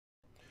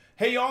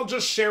Hey y'all,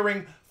 just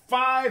sharing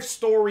 5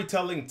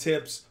 storytelling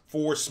tips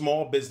for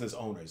small business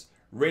owners.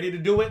 Ready to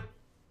do it?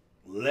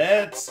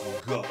 Let's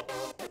go.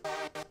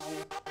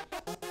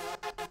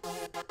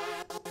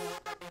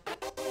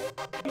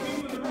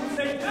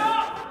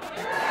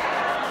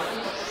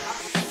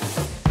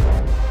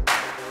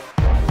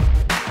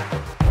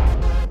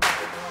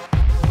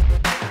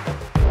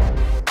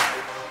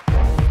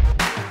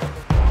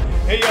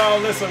 Hey y'all,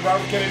 listen,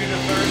 Robert Kennedy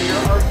III here,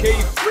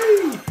 Arcade3.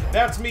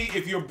 That's me.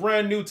 If you're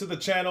brand new to the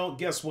channel,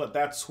 guess what?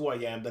 That's who I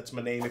am. That's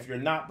my name. If you're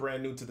not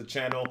brand new to the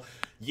channel,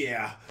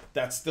 yeah,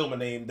 that's still my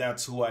name.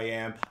 That's who I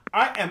am.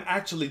 I am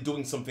actually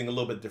doing something a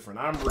little bit different.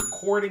 I'm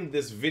recording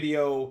this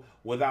video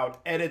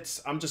without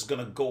edits. I'm just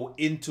gonna go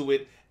into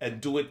it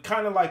and do it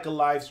kind of like a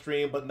live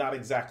stream, but not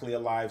exactly a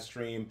live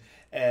stream.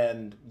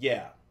 And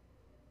yeah,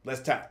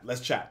 let's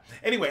chat.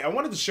 Anyway, I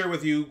wanted to share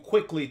with you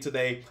quickly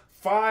today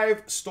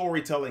 5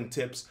 storytelling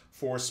tips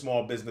for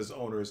small business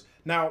owners.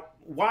 Now,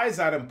 why is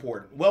that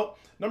important? Well,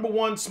 number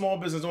one, small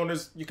business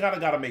owners, you kind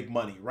of got to make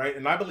money, right?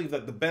 And I believe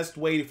that the best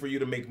way for you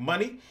to make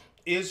money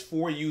is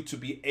for you to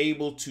be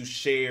able to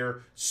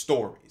share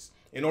stories.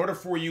 In order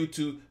for you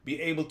to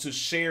be able to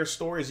share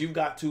stories, you've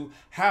got to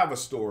have a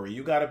story.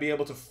 You got to be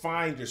able to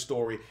find your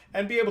story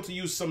and be able to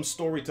use some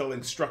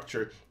storytelling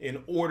structure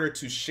in order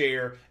to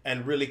share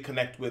and really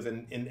connect with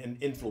and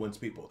influence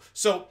people.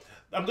 So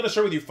I'm going to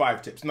share with you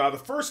 5 tips. Now, the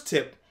first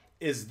tip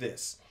is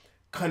this: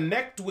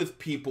 connect with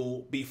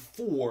people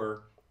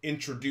before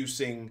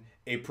introducing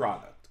a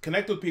product.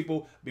 Connect with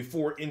people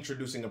before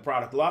introducing a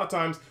product. A lot of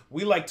times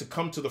we like to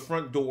come to the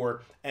front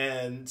door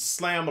and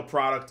slam a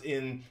product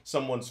in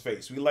someone's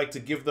face. We like to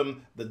give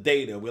them the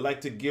data. We like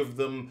to give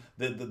them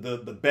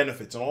the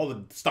benefits and all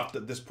the stuff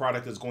that this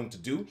product is going to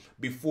do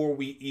before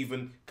we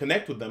even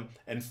connect with them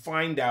and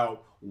find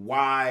out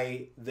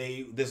why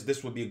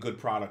this would be a good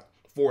product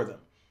for them.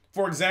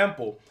 For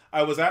example,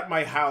 I was at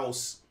my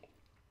house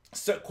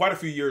quite a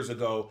few years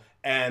ago,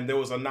 and there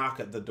was a knock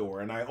at the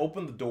door, and I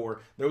opened the door.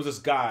 There was this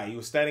guy. He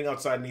was standing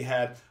outside, and he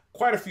had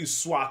quite a few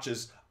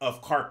swatches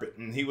of carpet,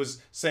 and he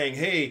was saying,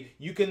 "Hey,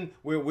 you can.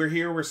 We're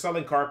here. We're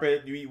selling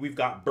carpet. We've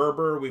got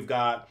Berber. We've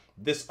got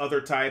this other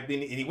type."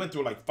 And he went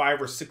through like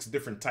 5 or 6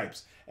 different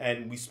types,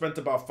 and we spent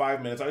about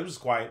 5 minutes. I was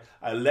quiet.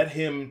 I let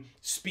him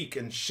speak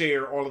and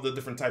share all of the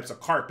different types of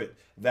carpet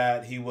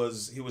that he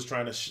was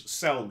trying to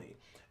sell me.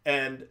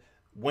 And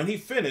when he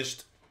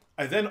finished,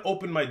 I then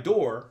opened my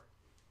door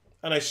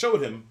and I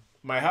showed him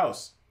my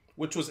house,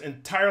 which was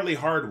entirely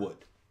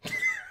hardwood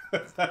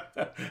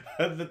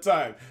at the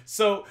time.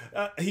 So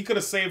he could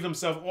have saved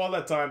himself all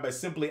that time by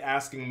simply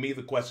asking me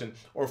the question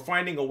or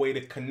finding a way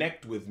to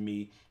connect with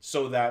me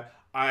so that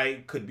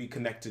I could be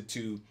connected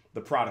to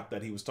the product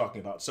that he was talking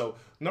about. So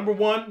number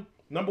one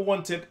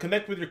tip,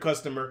 connect with your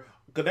customer,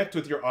 connect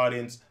with your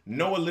audience,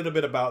 know a little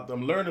bit about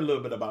them, learn a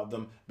little bit about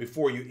them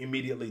before you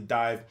immediately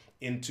dive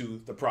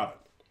into the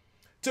product.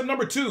 Tip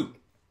number 2,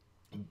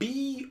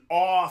 be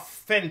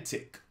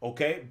authentic,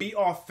 okay? Be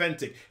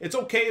authentic. It's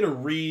okay to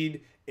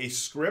read a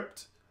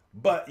script,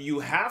 but you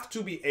have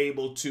to be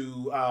able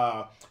to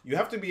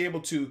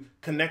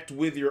connect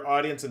with your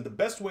audience, and the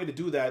best way to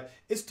do that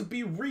is to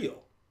be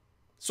real.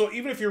 So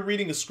even if you're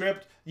reading a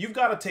script, you've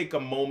got to take a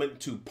moment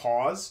to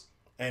pause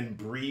and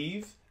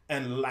breathe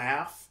and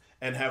laugh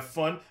and have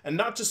fun and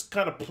not just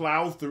kind of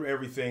plow through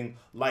everything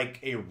like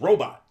a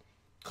robot,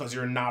 because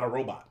you're not a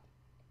robot.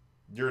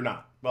 You're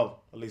not.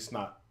 Well, at least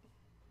not.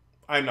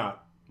 I'm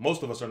not.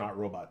 Most of us are not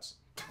robots.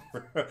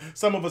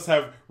 Some of us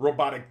have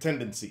robotic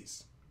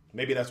tendencies.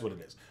 Maybe that's what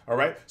it is. All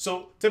right.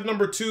 So tip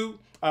number 2,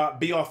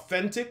 be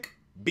authentic,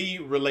 be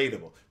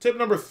relatable. Tip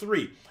number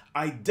 3,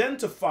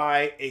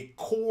 identify a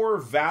core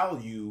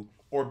value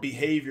or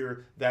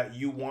behavior that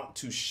you want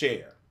to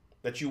share,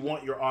 that you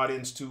want your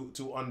audience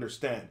to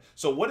understand.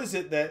 So what is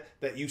it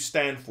that you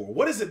stand for?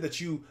 What is it that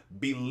you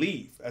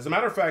believe? As a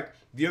matter of fact,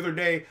 the other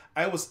day,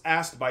 I was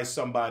asked by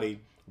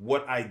somebody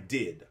what I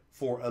did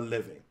for a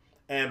living.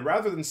 And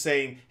rather than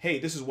saying, hey,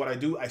 this is what I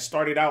do, I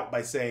started out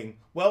by saying,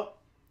 well,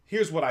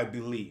 here's what I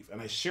believe. And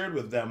I shared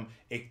with them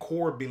a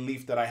core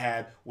belief that I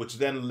had, which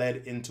then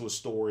led into a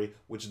story,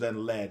 which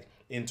then led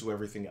into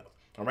everything else.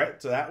 All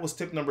right. So that was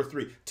tip number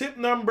 3. Tip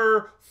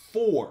number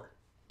 4.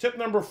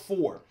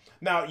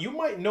 Now, you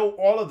might know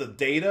all of the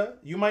data.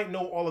 You might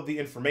know all of the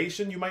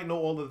information. You might know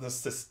all of I'm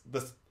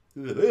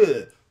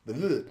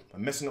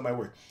messing up my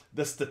word.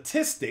 The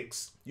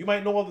statistics. You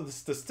might know all of the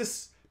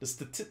statistics. I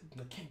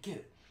can't get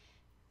it.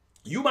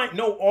 You might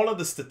know all of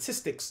the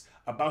statistics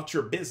about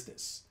your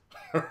business,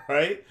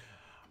 right?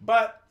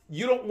 But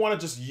you don't want to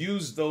just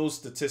use those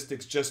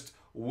statistics just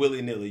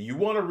willy-nilly. You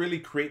want to really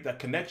create that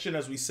connection,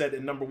 as we said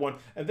in number 1,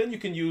 and then you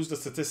can use the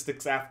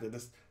statistics after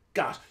this.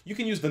 Gosh, you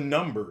can use the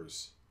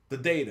numbers, the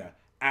data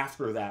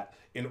after that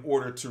in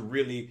order to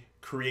really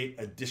create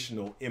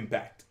additional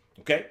impact.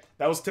 Okay,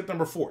 that was tip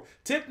number 4.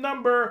 Tip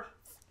number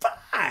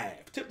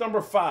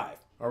 5.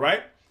 All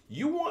right.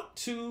 You want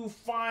to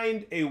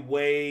find a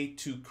way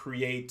to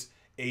create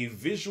a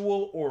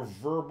visual or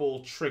verbal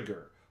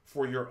trigger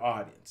for your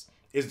audience.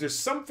 Is there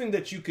something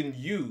that you can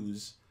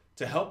use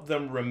to help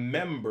them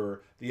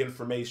remember the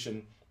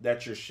information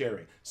that you're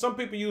sharing. Some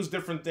people use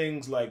different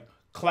things like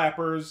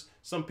clappers.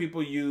 Some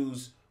people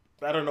use,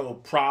 I don't know,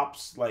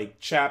 props like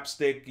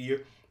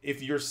chapstick.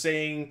 If you're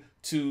saying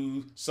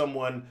to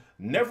someone,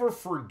 never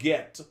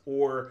forget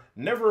or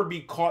never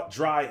be caught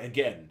dry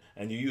again,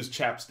 and you use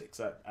chapsticks,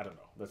 I don't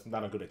know. That's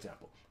not a good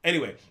example.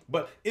 Anyway,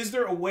 but is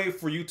there a way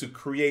for you to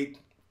create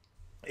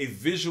a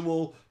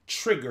visual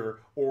trigger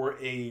or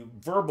a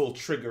verbal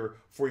trigger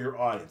for your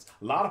audience?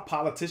 A lot of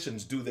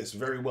politicians do this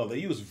very well. They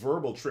use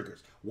verbal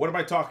triggers. What am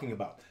I talking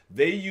about?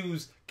 They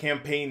use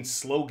campaign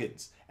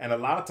slogans. And a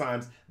lot of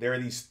times there are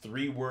these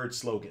 3-word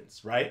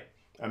slogans, right?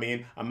 I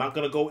mean, I'm not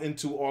going to go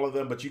into all of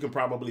them, but you can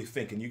probably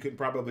think and you can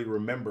probably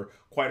remember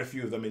quite a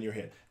few of them in your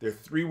head. They're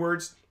 3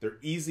 words, they're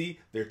easy,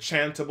 they're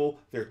chantable,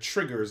 they're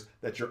triggers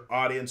that your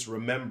audience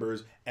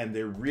remembers, and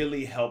they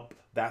really help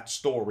that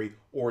story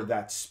or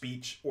that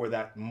speech or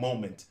that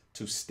moment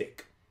to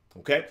stick.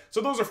 Okay, so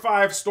those are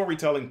 5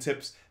 storytelling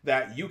tips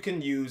that you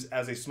can use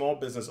as a small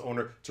business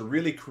owner to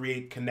really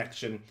create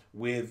connection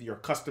with your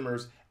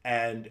customers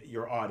and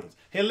your audience.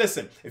 Hey,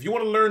 listen, if you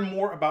want to learn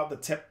more about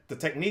the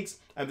techniques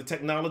and the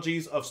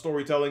technologies of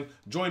storytelling,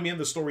 join me in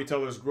the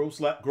Storytellers Growth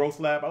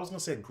Lab. I was going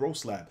to say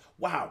Growth Lab.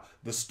 Wow,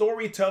 the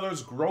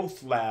Storytellers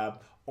Growth Lab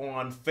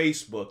on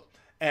Facebook.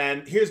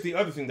 And here's the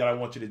other thing that I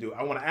want you to do.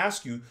 I want to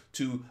ask you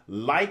to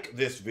like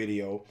this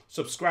video,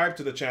 subscribe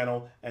to the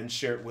channel, and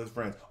share it with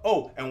friends.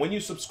 Oh, and when you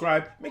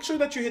subscribe, make sure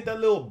that you hit that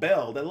little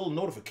bell, that little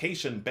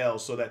notification bell,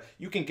 so that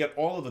you can get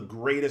all of the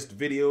greatest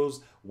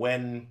videos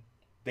when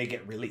they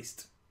get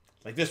released.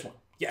 Like this one.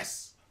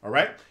 Yes. All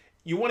right.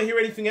 You want to hear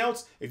anything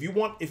else? If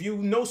you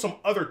know some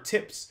other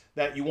tips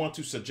that you want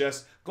to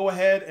suggest, go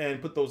ahead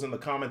and put those in the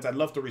comments. I'd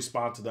love to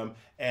respond to them,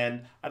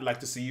 and I'd like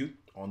to see you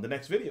on the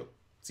next video.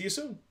 See you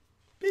soon.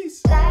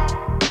 Peace.